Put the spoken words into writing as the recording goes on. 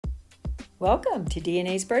Welcome to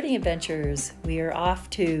DNA's Birding Adventures. We are off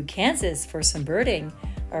to Kansas for some birding.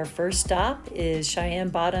 Our first stop is Cheyenne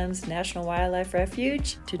Bottoms National Wildlife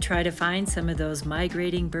Refuge to try to find some of those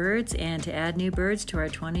migrating birds and to add new birds to our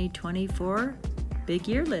 2024 big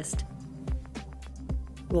year list.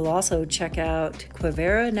 We'll also check out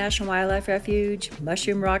Quivira National Wildlife Refuge,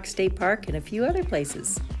 Mushroom Rock State Park, and a few other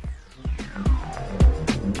places.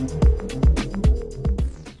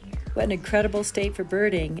 What an incredible state for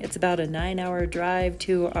birding. It's about a 9-hour drive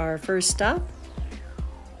to our first stop,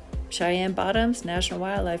 Cheyenne Bottoms National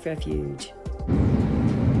Wildlife Refuge.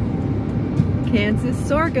 Kansas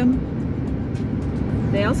sorghum.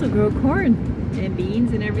 They also grow corn and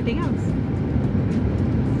beans and everything else.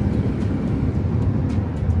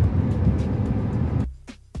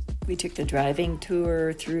 We took the driving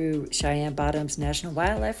tour through Cheyenne Bottoms National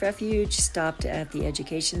Wildlife Refuge, stopped at the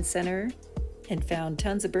Education Center, and found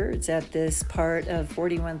tons of birds at this part of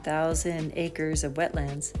 41,000 acres of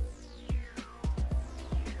wetlands.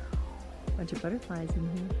 Bunch of butterflies in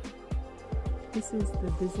here. This is the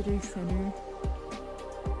visitor center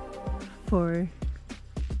for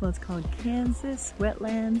what's called Kansas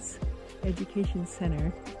Wetlands Education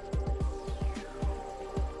Center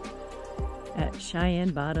at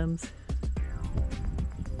Cheyenne Bottoms.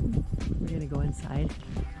 We're gonna go inside.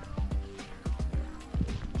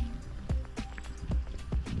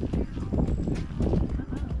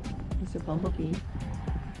 There's a bumblebee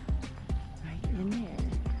right in there.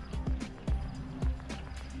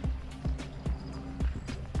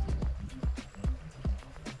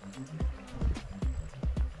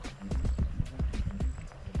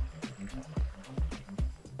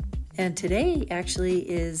 And today actually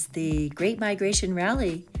is the Great Migration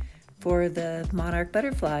Rally for the monarch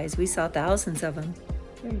butterflies. We saw thousands of them.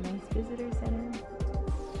 Very nice visitor center.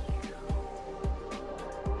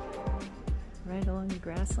 Right along the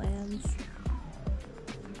grasslands.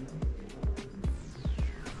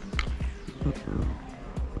 You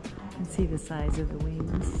can see the size of the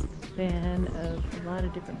wingspan of a lot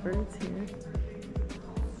of different birds here.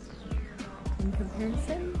 In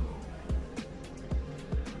comparison,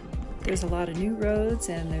 there's a lot of new roads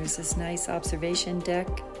and there's this nice observation deck,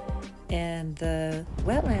 and the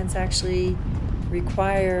wetlands actually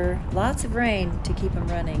require lots of rain to keep them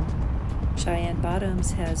running. Cheyenne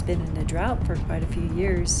Bottoms has been in a drought for quite a few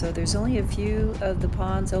years, so there's only a few of the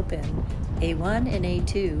ponds open, A1 and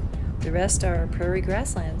A2. The rest are prairie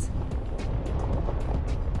grasslands.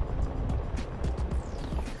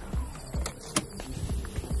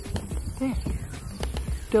 There,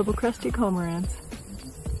 double-crested cormorants,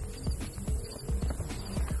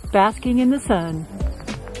 basking in the sun.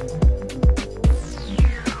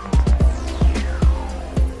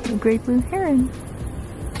 A great blue heron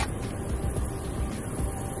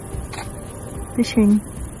fishing.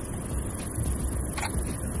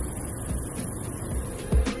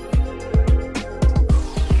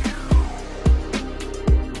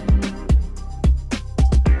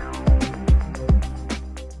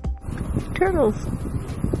 Turtles.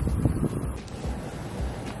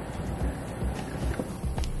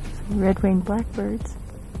 Red-winged blackbirds.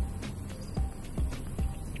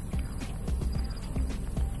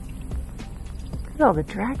 Look at all the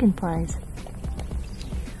dragonflies.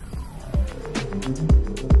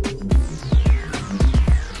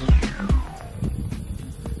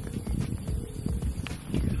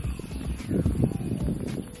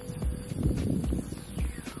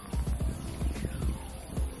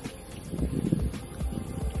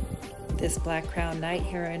 This black-crowned night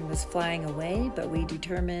heron was flying away, but we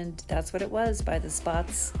determined that's what it was by the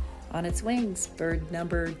spots on its wings. Bird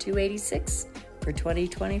number 286 for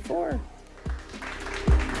 2024.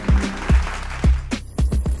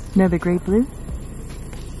 Another great blue.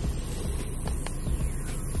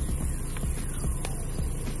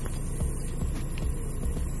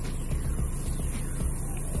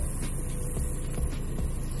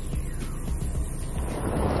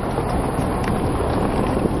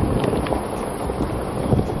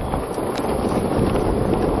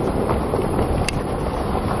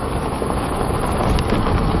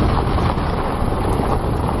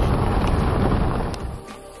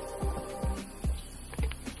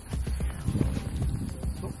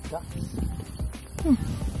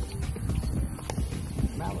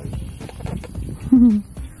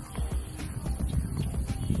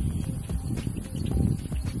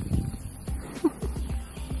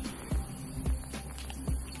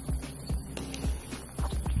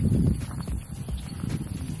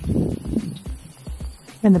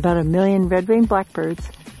 And about 1 million red-winged blackbirds.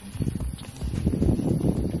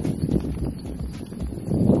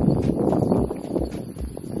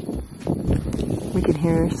 We can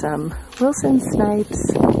hear some Wilson snipes,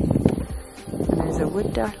 and there's a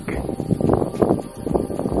wood duck.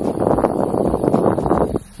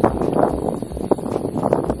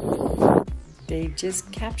 They've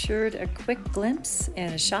just captured a quick glimpse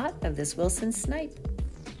and a shot of this Wilson snipe.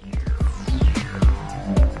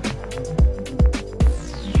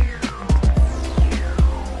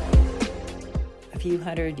 A few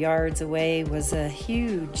hundred yards away was a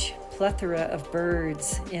huge plethora of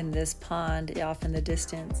birds in this pond off in the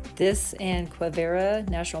distance. This and Quivira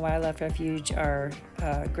National Wildlife Refuge are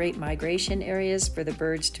great migration areas for the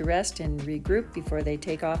birds to rest and regroup before they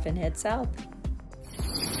take off and head south.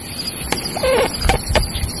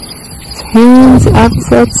 Herons,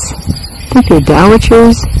 avocets, I think they're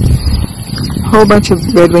dowitchers, a whole bunch of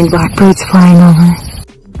red-winged blackbirds flying over.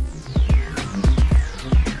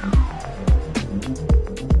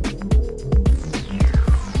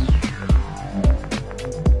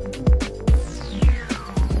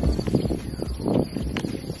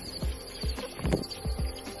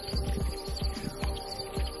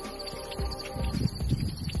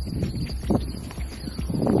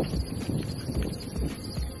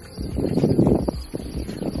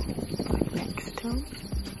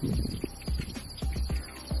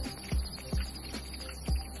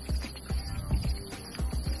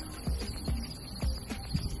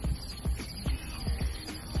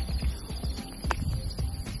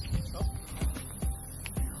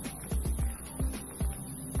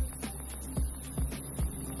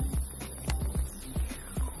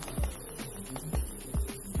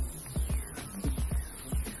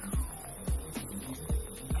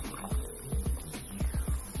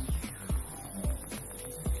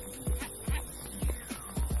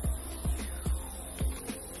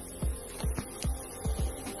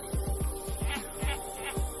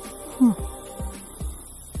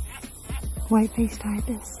 White-faced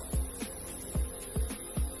ibis.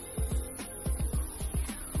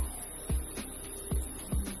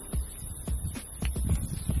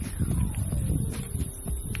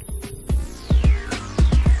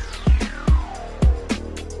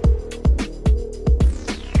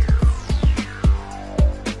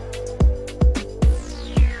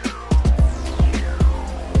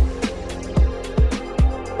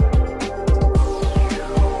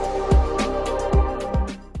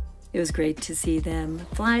 It was great to see them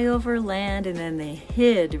fly over land, and then they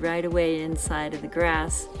hid right away inside of the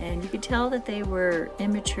grass. And you could tell that they were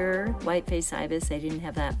immature white-faced ibis. They didn't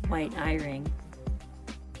have that white eye ring.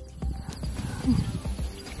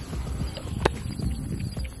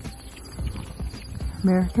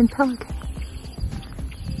 American pelican.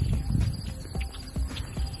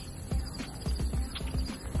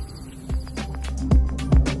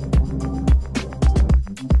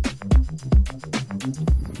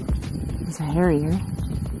 There's a harrier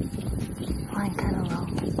flying kind of low.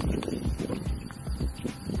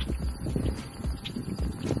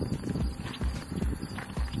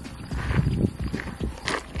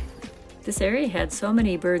 This area had so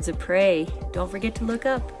many birds of prey. Don't forget to look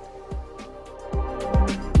up.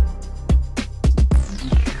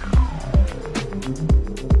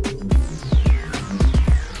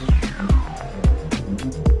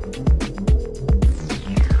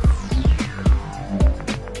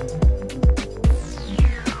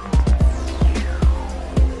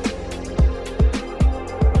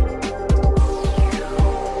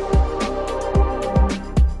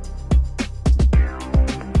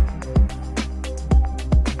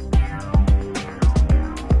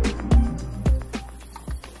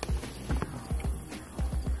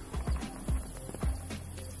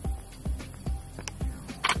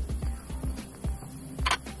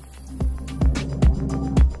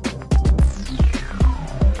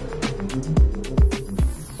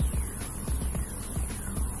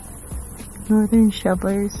 Northern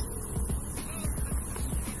shovelers.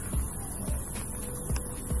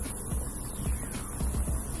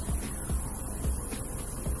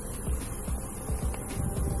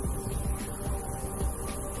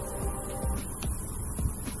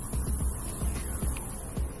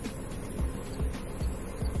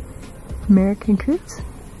 American coots.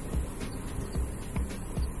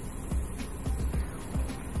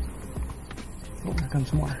 Oh, here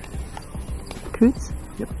comes more. Coots?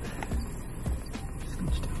 Yep.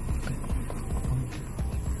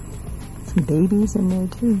 Some babies in there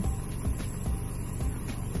too.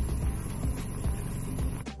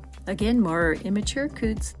 Again, more immature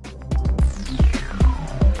coots.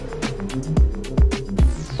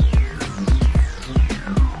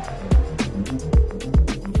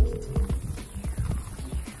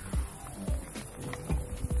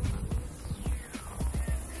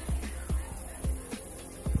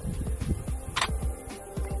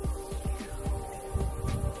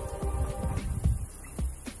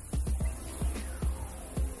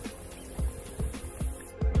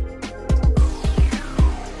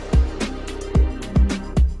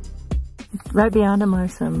 Right beyond them are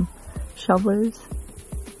some shovelers.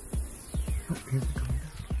 Oh, here's the car.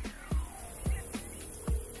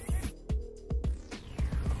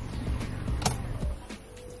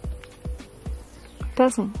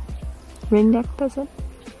 Pheasant. Ringneck pheasant.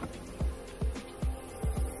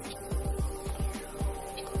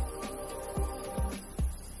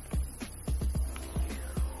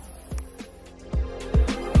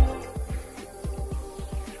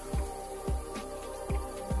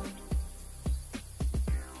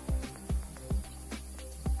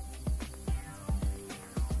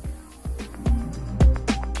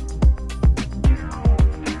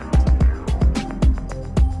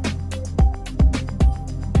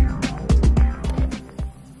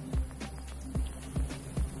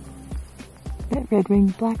 That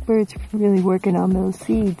red-winged blackbird's really working on those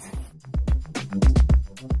seeds.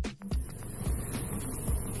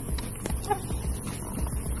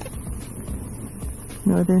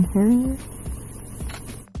 Northern harrier.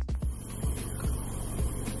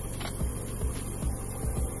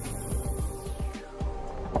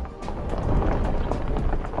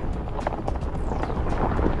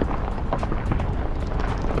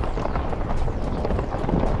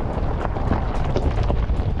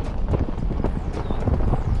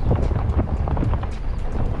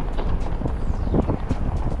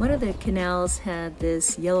 One of the canals had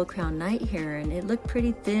this yellow-crowned night heron. It looked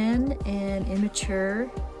pretty thin and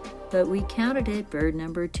immature, but we counted it bird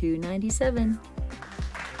number 297.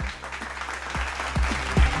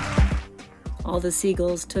 All the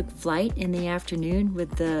seagulls took flight in the afternoon with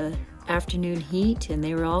the afternoon heat, and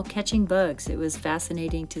they were all catching bugs. It was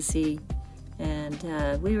fascinating to see.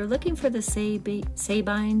 And we were looking for the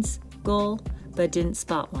Sabine's gull, but didn't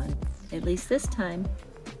spot one, at least this time.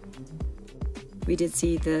 We did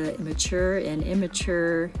see the mature and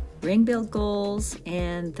immature ring-billed gulls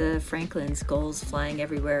and the Franklin's gulls flying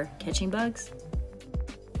everywhere, catching bugs.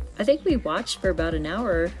 I think we watched for about an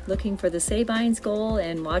hour looking for the Sabine's gull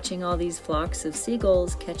and watching all these flocks of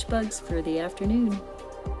seagulls catch bugs for the afternoon.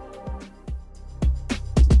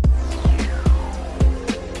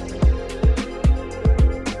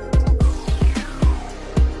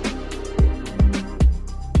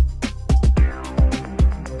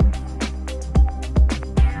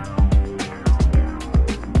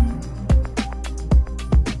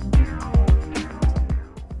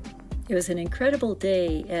 It was an incredible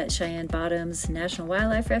day at Cheyenne Bottoms National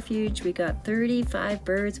Wildlife Refuge. We got 35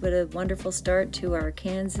 birds with a wonderful start to our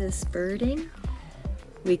Kansas birding.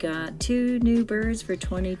 We got 2 new birds for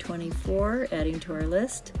 2024, adding to our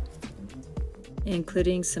list,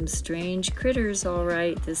 including some strange critters, all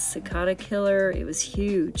right. This cicada killer, it was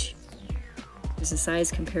huge. There's a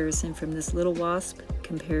size comparison from this little wasp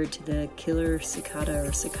compared to the killer cicada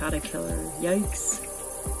or cicada killer. Yikes.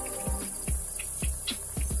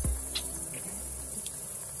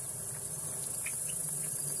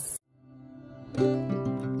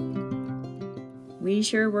 We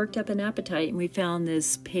sure worked up an appetite, and we found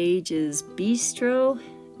this Page's Bistro.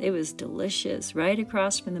 It was delicious, right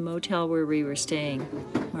across from the motel where we were staying.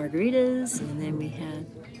 Margaritas, and then we had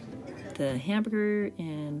the hamburger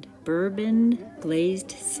and bourbon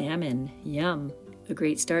glazed salmon. Yum. A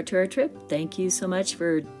great start to our trip. Thank you so much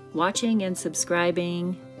for watching and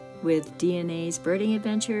subscribing with DNA's Birding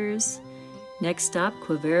Adventures. Next stop,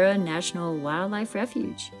 Quivira National Wildlife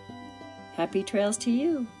Refuge. Happy trails to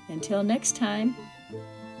you. Until next time.